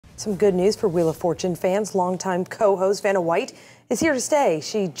Some good news for Wheel of Fortune fans. Longtime co-host Vanna White is here to stay.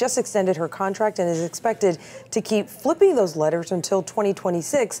 She just extended her contract and is expected to keep flipping those letters until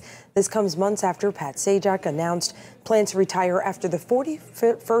 2026. This comes months after Pat Sajak announced plans to retire after the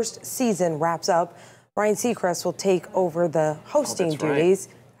 41st season wraps up. Ryan Seacrest will take over the hosting duties.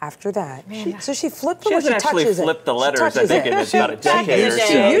 After that. So she flipped them. She hasn't actually flipped the letters, I think, in about a decade or so.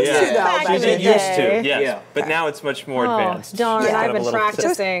 She used to, though. She did used to, yes. But now it's much more advanced. Darn, I've been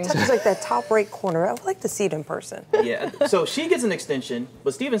practicing. So it touches like that top right corner. I would like to see it in person. Yeah, so she gets an extension,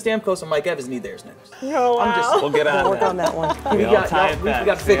 but Steven Stamkos and Mike Evans need theirs next. Oh, wow. We'll get on We'll work on that one. We got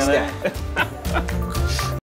to fix that.